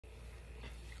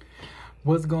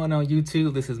What's going on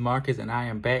YouTube? This is Marcus and I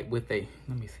am back with a,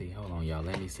 let me see, hold on y'all,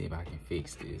 let me see if I can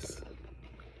fix this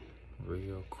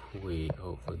real quick,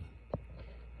 hopefully.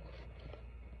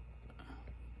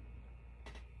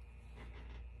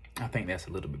 I think that's a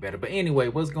little bit better. But anyway,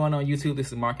 what's going on YouTube? This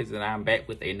is Marcus and I'm back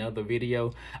with another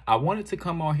video. I wanted to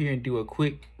come on here and do a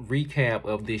quick recap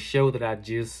of this show that I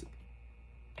just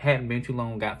hadn't been too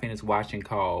long, got finished watching,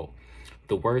 called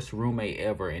The Worst Roommate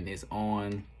Ever, and it's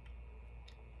on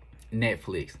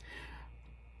Netflix.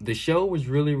 The show was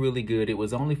really good. It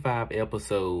was only 5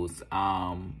 episodes,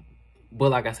 but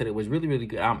like I said, it was really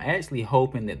good. I'm actually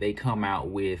hoping that they come out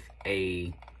with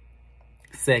a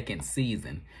second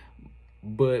season,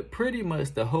 but pretty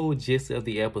much the whole gist of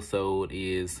the episode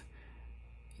is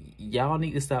y'all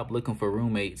need to stop looking for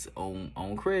roommates on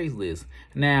Craigslist.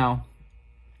 Now,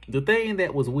 the thing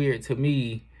that was weird to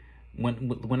me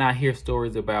when I hear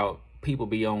stories about people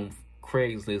be on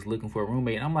Craigslist looking for a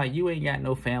roommate, I'm like, you ain't got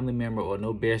no family member or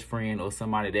no best friend or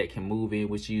somebody that can move in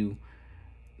with you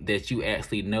that you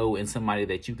actually know and somebody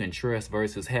that you can trust,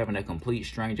 versus having a complete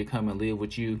stranger come and live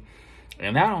with you.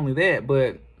 And not only that,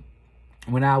 but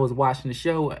when I was watching the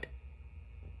show,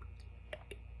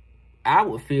 I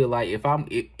would feel like if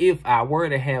I were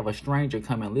to have a stranger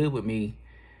come and live with me,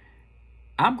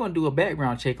 I'm gonna do a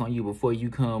background check on you before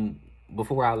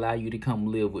I allow you to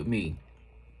come live with me.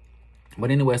 But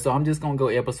anyway, so I'm just going to go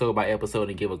episode by episode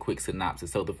and give a quick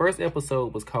synopsis. So the first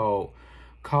episode was called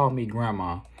Call Me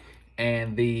Grandma.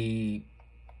 And the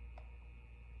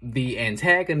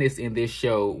antagonist in this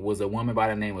show was a woman by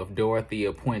the name of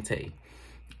Dorothea Puente.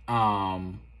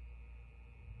 And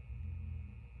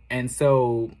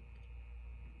so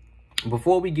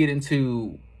before we get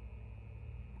into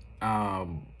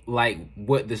like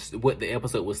what the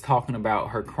episode was talking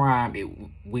about, her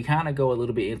crime, we kind of go a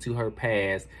little bit into her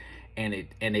past. And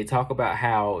they talk about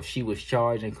how she was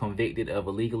charged and convicted of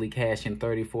illegally cashing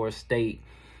 34 state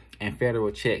and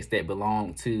federal checks that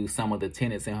belonged to some of the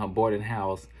tenants in her boarding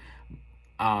house.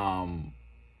 But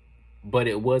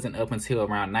it wasn't up until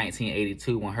around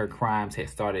 1982 when her crimes had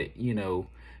started,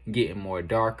 getting more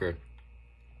darker.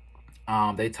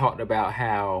 They talked about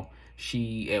how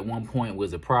she at one point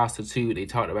was a prostitute. They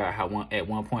talked about how at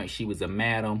one point she was a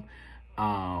madam.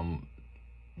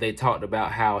 They talked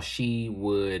about how she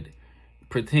would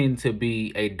pretend to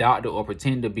be a doctor or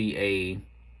pretend to be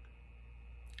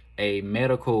a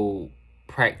medical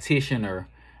practitioner,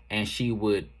 and she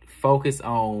would focus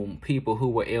on people who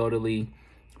were elderly,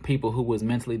 people who was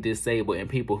mentally disabled, and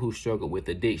people who struggled with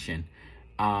addiction.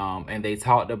 And they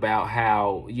talked about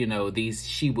how,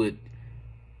 these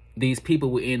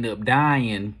people would end up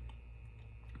dying,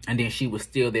 and then she would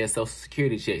steal their Social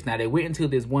Security checks. Now, they went into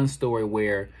this one story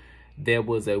where there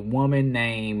was a woman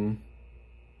named,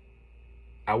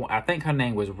 I think her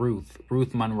name was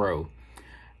Ruth Monroe.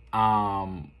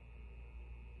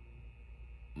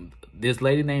 This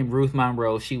lady named Ruth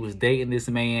Monroe, she was dating this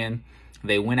man.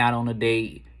 They went out on a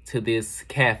date to this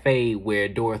cafe where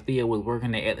Dorothea was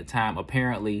working there at the time.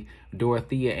 Apparently,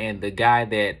 Dorothea and the guy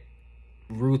that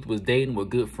Ruth was dating were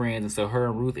good friends, and so her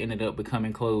and Ruth ended up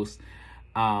becoming close.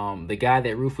 The guy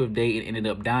that Ruth was dating ended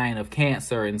up dying of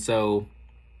cancer, and so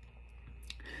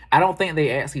I don't think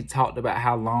they actually talked about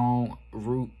how long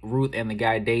Ruth and the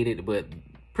guy dated, but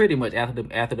pretty much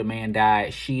after the man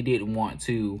died, she didn't want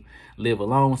to live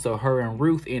alone, so her and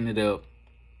Ruth ended up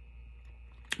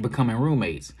becoming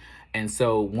roommates. And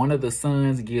so one of the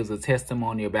sons gives a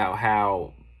testimony about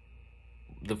how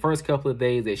the first couple of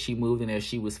days that she moved in there,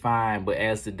 she was fine, but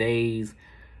as the days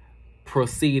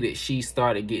proceeded, she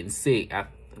started getting sick.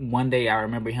 One day I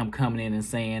remember him coming in and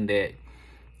saying that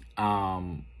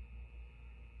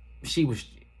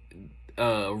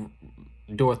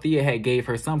Dorothea had gave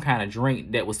her some kind of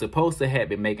drink that was supposed to have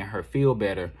been making her feel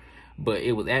better, but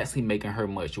it was actually making her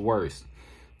much worse.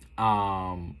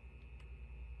 And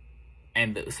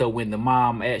so when the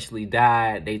mom actually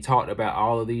died, they talked about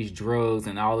all of these drugs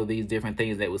and all of these different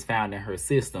things that was found in her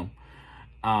system.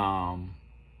 And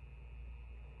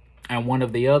one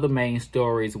of the other main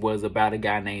stories was about a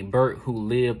guy named Bert who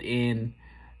lived in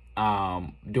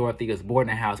Dorothea's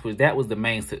boarding house, which that was the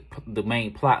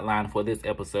main plot line for this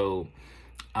episode.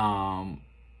 The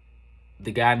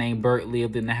guy named Bert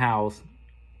lived in the house,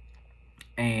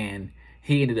 and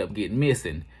he ended up getting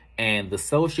missing. And the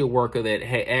social worker that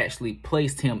had actually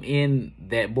placed him in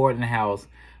that boarding house,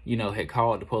 had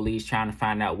called the police trying to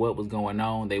find out what was going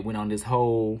on. They went on this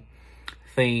whole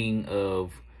thing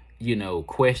of,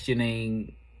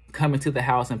 questioning, coming to the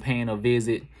house and paying a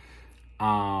visit.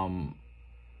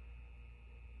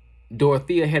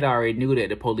 Dorothea had already knew that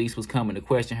the police was coming to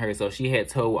question her, so she had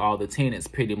told all the tenants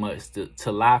pretty much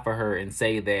to lie for her and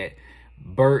say that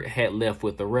Bert had left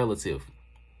with a relative.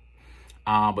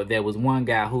 But there was one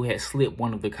guy who had slipped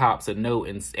one of the cops a note,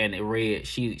 and it read,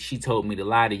 she told me to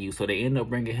lie to you. So they ended up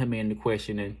bringing him into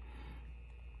questioning.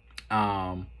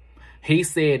 He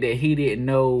said that he didn't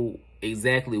know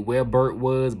exactly where Bert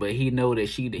was, but he know that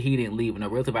he didn't leave no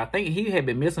relative. I think he had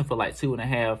been missing for like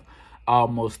 2.5,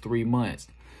 almost 3 months.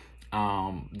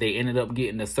 They ended up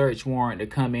getting a search warrant to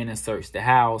come in and search the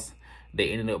house. They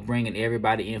ended up bringing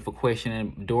everybody in for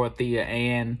questioning, Dorothea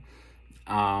and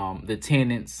the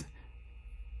tenants.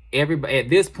 Everybody at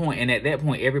this point, and at that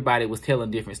point, everybody was telling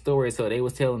different stories. So they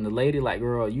was telling the lady, like,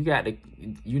 girl, you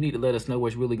need to let us know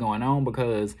what's really going on,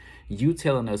 because you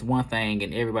telling us one thing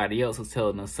and everybody else was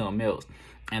telling us something else.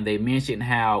 And they mentioned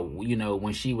how, you know,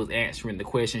 when she was answering the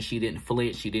question, she didn't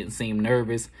flinch, she didn't seem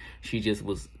nervous. She just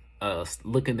was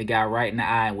looking the guy right in the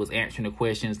eye and was answering the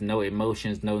questions, no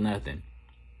emotions, no nothing.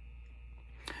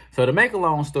 So to make a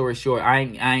long story short, I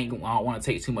don't want to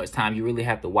take too much time. You really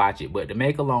have to watch it. But to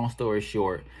make a long story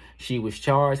short, she was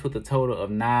charged with a total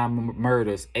of 9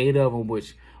 murders, 8 of them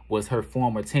which was her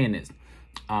former tenants.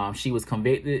 She was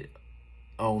convicted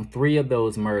on 3 of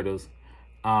those murders,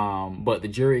 but the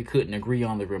jury couldn't agree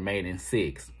on the remaining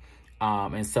 6.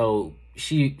 And so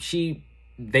she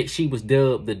was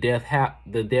dubbed the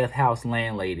death house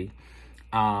landlady.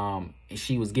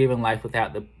 She was given life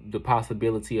without the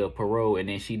possibility of parole, and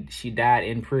then she died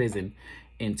in prison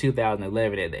in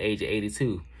 2011 at the age of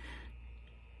 82.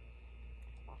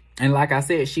 And like I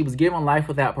said, she was given life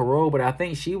without parole, but I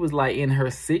think she was like in her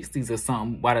 60s or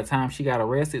something by the time she got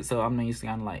arrested. So I mean, it's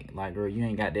kind of like, girl, you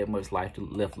ain't got that much life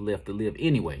left to live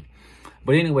anyway.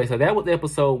 But anyway, so that was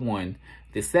episode 1.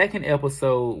 The second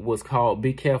episode was called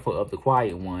 "Be Careful of the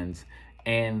Quiet Ones."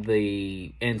 And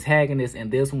the antagonist in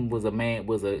this one was I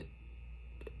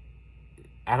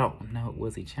don't know,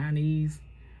 was he Chinese,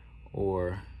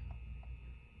 or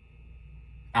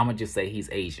I'm gonna just say he's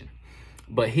Asian,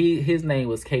 but his name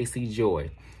was Casey Joy.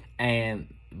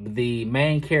 And the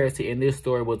main character in this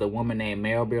story was a woman named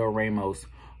Maribel Ramos,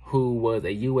 who was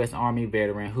a U.S. Army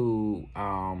veteran who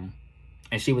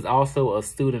and she was also a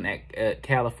student at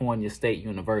California State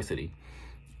University.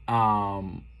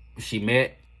 She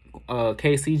met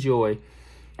Casey Joy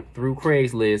through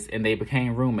Craigslist, and they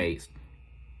became roommates.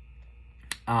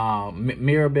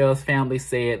 Mirabel's family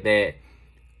said that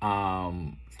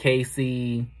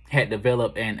Casey had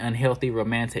developed an unhealthy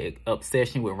romantic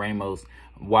obsession with Ramos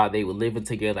while they were living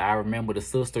together. I remember the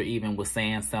sister even was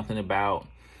saying something about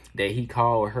that he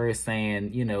called her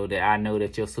saying, you know, that I know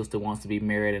that your sister wants to be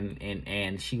married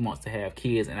and she wants to have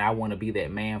kids, and I want to be that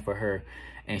man for her.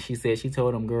 And she said, she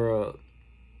told him, girl,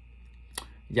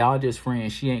 y'all just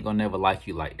friends. She ain't gonna never like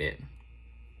you like that.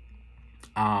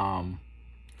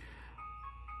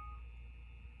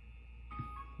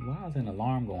 Why is an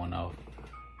alarm going off?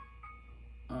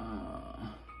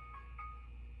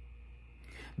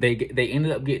 They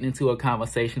ended up getting into a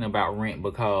conversation about rent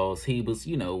because he was,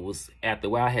 you know, after a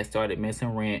while had started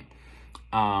missing rent.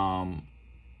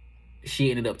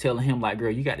 She ended up telling him, like, girl,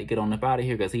 you got to get on up out of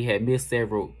here, because he had missed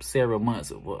several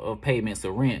months of payments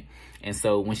of rent. And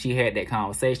so when she had that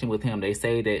conversation with him, they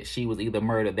say that she was either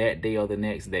murdered that day or the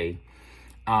next day.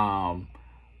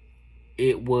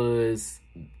 It was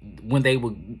when they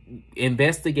were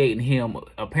investigating him,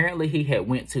 apparently he had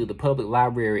went to the public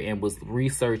library and was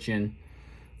researching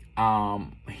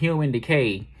human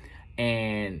decay,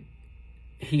 and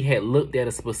he had looked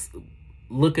at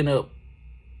looking up,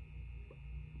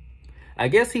 I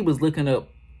guess he was looking up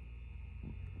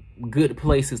good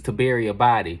places to bury a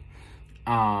body.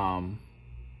 And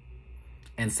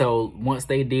so once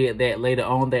they did that, later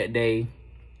on that day,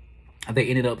 they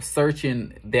ended up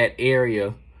searching that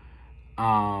area.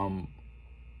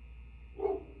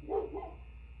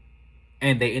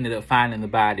 And they ended up finding the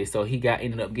body. So he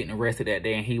ended up getting arrested that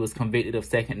day, and he was convicted of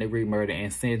second-degree murder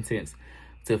and sentenced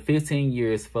to 15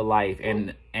 years for life.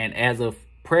 And as of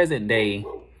present day,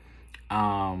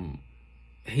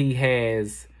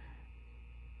 he's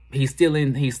still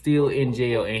in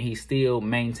jail, and he still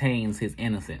maintains his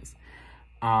innocence.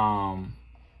 So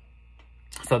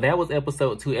that was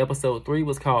episode 2. Episode 3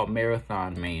 was called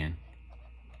Marathon Man.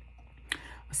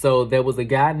 So there was a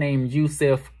guy named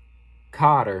Yusef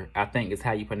Carter, I think is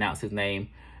how you pronounce his name.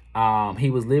 He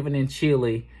was living in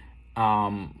Chile,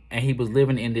 and he was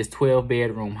living in this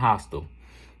 12-bedroom hostel.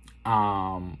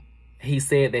 He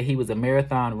said that he was a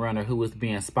marathon runner who was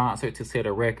being sponsored to set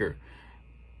a record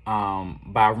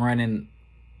by running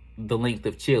the length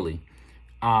of Chile.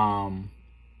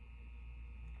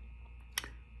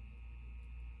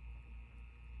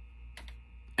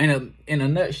 In a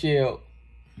nutshell,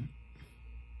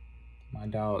 my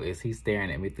dog he's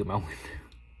staring at me through my window.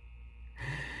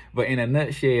 But in a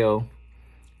nutshell,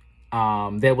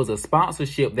 there was a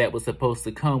sponsorship that was supposed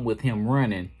to come with him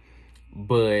running,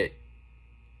 but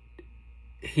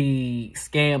he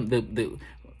scammed the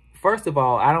first of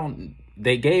all,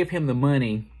 they gave him the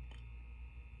money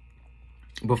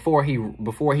before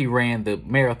he ran the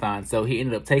marathon. So he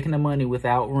ended up taking the money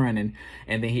without running,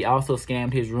 and then he also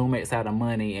scammed his roommates out of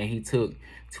money, and he took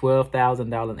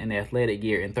 $12,000 in athletic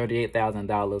gear and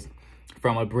 $38,000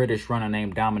 from a British runner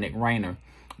named Dominic Rayner.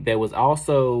 There was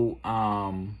also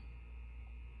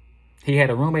he had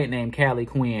a roommate named Callie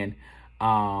Quinn,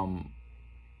 and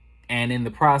in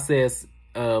the process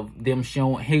of them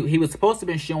showing, he was supposed to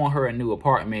have been showing her a new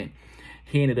apartment.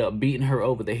 He ended up beating her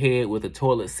over the head with a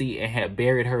toilet seat and had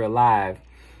buried her alive.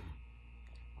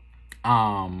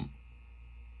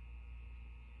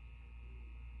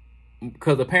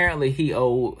 Because apparently he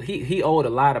owed a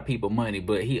lot of people money,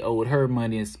 but he owed her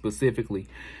money specifically.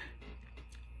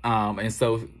 And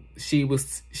so she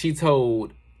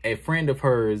told a friend of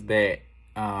hers that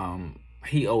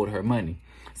he owed her money.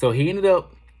 So she ended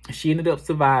up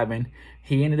surviving.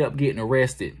 He ended up getting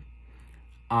arrested.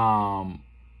 And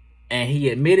he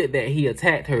admitted that he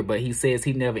attacked her, but he says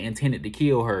he never intended to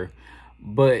kill her.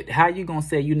 But how you gonna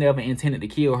say you never intended to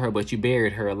kill her, but you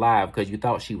buried her alive because you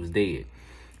thought she was dead?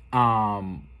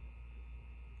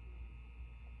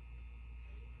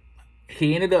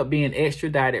 He ended up being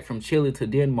extradited from Chile to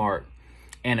Denmark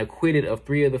and acquitted of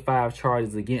 3 of the 5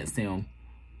 charges against him.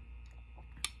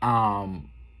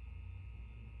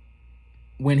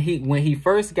 When he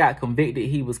first got convicted,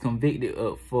 he was convicted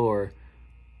for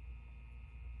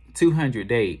 200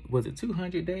 days. Was it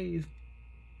 200 days?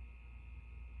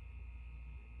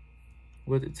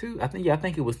 Was it two? I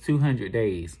think it was 200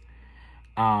 days.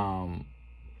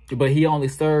 But he only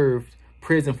served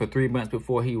prison for 3 months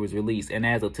before he was released. And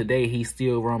as of today, he's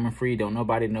still roaming free. Don't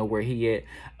nobody know where he at.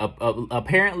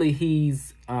 Apparently,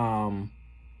 he's in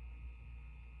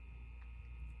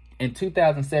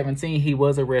 2017, he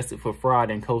was arrested for fraud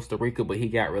in Costa Rica, but he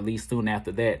got released soon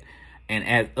after that. And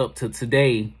as up to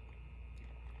today,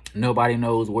 nobody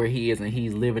knows where he is, and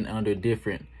he's living under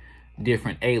different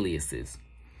aliases.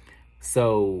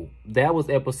 So that was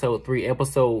episode 3.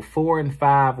 Episode 4 and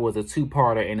 5 was a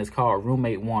 2-parter, and it's called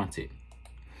Roommate Wanted.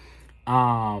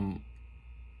 So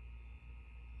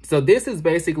this is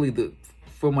basically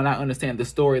from what I understand, the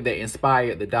story that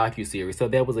inspired the docuseries. So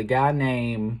there was a guy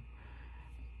named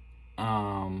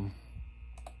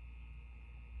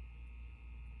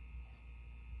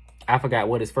I forgot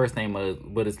what his first name was,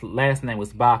 but his last name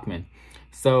was Bachman.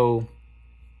 So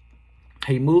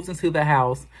he moves into the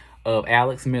house of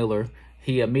Alex Miller.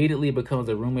 He immediately becomes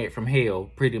a roommate from hell,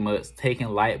 pretty much, taking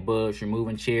light bulbs,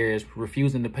 removing chairs,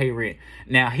 refusing to pay rent.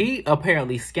 Now, he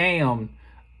apparently scammed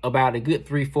about a good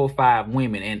 3, 4, 5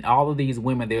 women, and all of these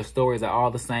women, their stories are all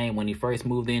the same. When he first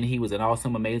moved in, he was an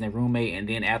awesome, amazing roommate, and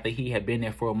then after he had been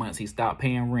there for months, he stopped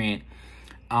paying rent.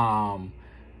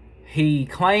 He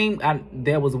claimed,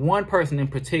 there was one person in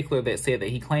particular that said that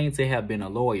he claimed to have been a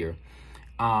lawyer.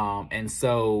 And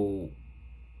so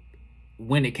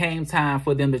when it came time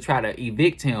for them to try to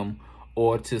evict him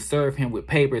or to serve him with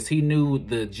papers, he knew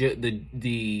the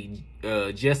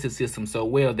justice system so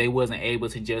well, they wasn't able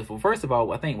to just, well, first of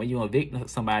all, I think when you evict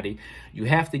somebody, you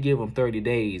have to give them 30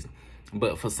 days.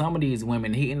 But for some of these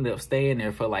women, he ended up staying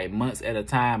there for like months at a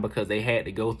time because they had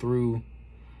to go through,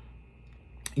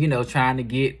 you know, trying to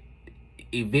get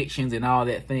evictions and all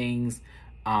that things.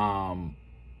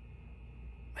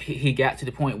 He got to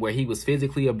the point where he was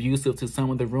physically abusive to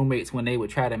some of the roommates when they would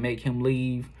try to make him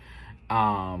leave.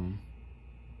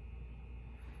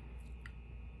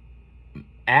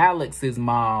 Alex's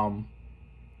mom,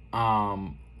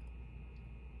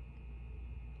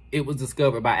 it was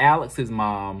discovered by Alex's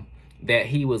mom that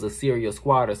he was a serial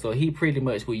squatter. So he pretty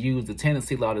much would use the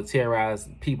tenancy law to terrorize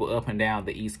people up and down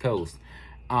the East Coast.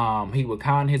 He would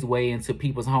con his way into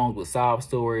people's homes with sob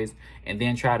stories and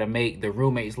then try to make the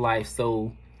roommate's life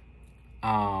so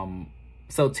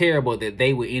terrible that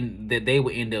they would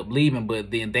end up leaving,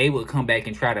 but then they would come back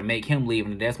and try to make him leave,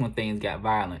 and that's when things got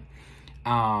violent.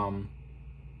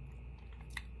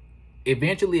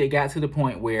 Eventually it got to the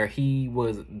point where he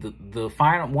was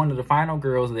one of the final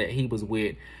girls that he was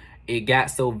with. It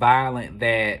got so violent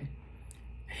that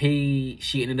he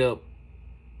ended up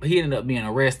being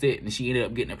arrested, and she ended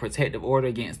up getting a protective order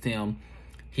against him.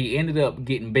 He ended up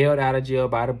getting bailed out of jail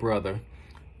by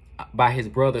his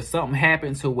brother. Something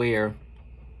happened to where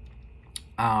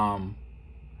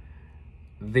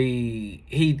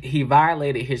he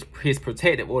violated his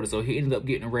protective order, so he ended up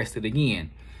getting arrested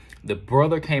again. The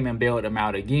brother came and bailed him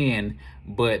out again,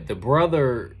 but the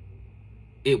brother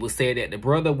it was said that the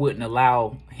brother wouldn't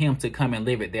allow him to come and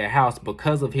live at their house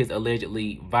because of his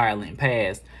allegedly violent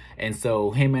past. And so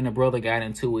him and the brother got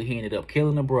into it. He ended up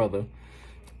killing the brother.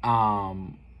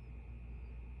 And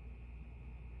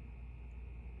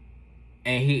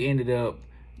he ended up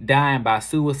dying by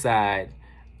suicide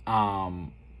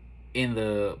in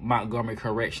the Montgomery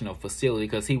Correctional Facility,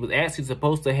 because he was actually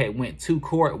supposed to have went to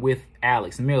court with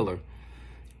Alex Miller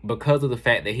because of the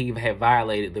fact that he had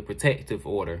violated the protective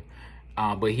order.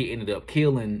 But he ended up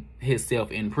killing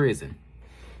himself in prison.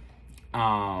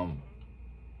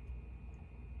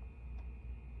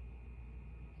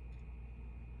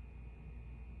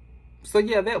 So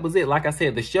yeah, that was it. Like I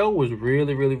said, the show was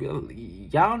really, really,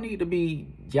 y'all need to,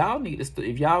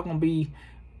 if y'all gonna be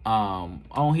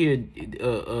on here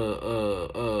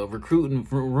recruiting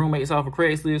roommates off of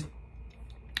Craigslist,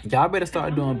 y'all better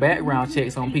start doing background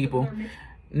checks on people.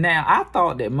 Now, I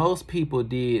thought that most people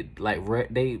did, like,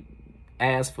 they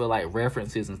ask for like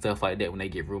references and stuff like that when they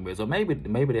get roommates, or maybe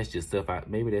that's just stuff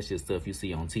you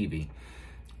see on TV.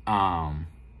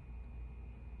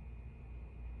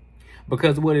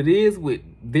 Because what it is with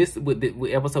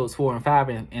episodes 4 and 5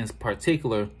 in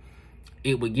particular,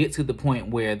 it would get to the point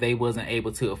where they wasn't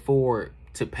able to afford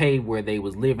to pay where they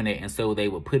was living at, and so they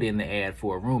would put in the ad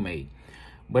for a roommate.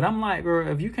 But I'm like, girl,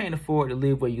 if you can't afford to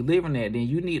live where you living at, then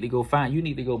you need to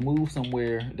go move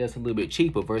somewhere that's a little bit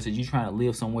cheaper versus you trying to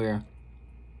live somewhere.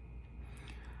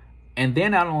 And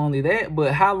then not only that,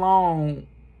 but how long,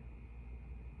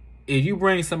 if you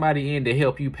bring somebody in to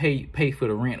help you pay for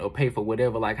the rent or pay for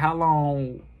whatever, like how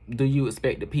long do you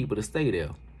expect the people to stay there?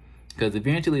 Because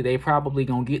eventually they probably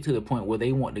gonna get to the point where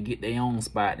they want to get their own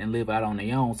spot and live out on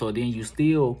their own. So then you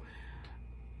still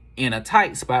in a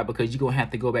tight spot because you're gonna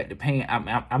have to go back to paying.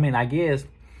 I mean, I guess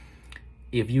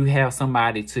if you have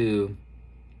somebody to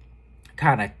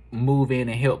kind of move in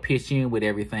and help pitch in with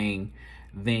everything,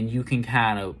 then you can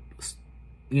kind of,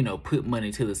 you know, put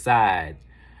money to the side.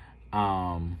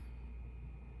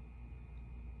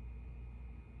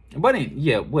 But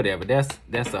yeah, whatever. That's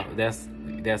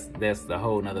the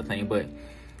whole nother thing. But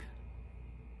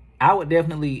I would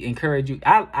definitely encourage you.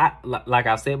 I like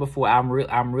I said before, I'm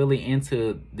really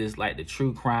into this, like the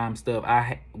true crime stuff.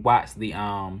 I watched the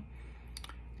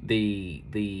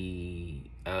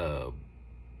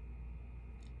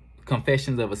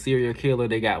Confessions of a Serial Killer.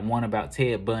 They got one about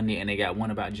Ted Bundy and they got one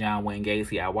about John Wayne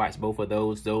Gacy. I watched both of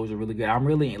those. Those are really good. I'm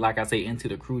really, like I say, into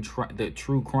the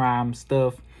true crime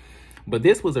stuff. But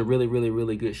this was a really, really,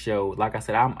 really good show. Like I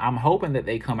said, I'm hoping that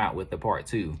they come out with the part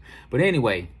 2. But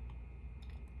anyway,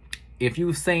 if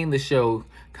you've seen the show,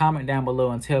 comment down below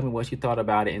and tell me what you thought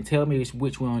about it, and tell me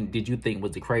which one did you think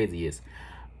was the craziest.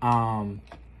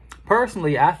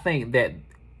 Personally, I think that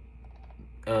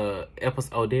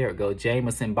episode, there it go,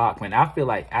 Jameson Bachman. I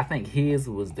think his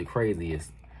was the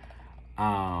craziest.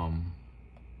 But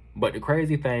the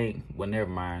crazy thing, well, never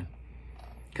mind.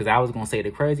 Because I was going to say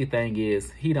the crazy thing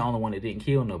is he the only one that didn't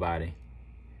kill nobody.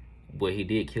 But he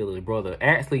did kill his brother.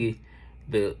 Actually,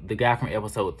 the guy from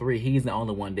episode 3, he's the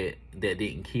only one that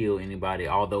didn't kill anybody,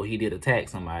 although he did attack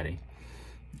somebody.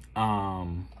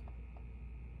 But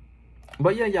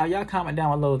yeah, y'all comment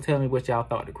down below and tell me what y'all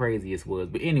thought the craziest was.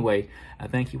 But anyway, I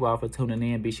thank you all for tuning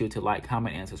in. Be sure to like,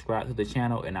 comment, and subscribe to the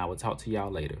channel, and I will talk to y'all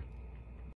later.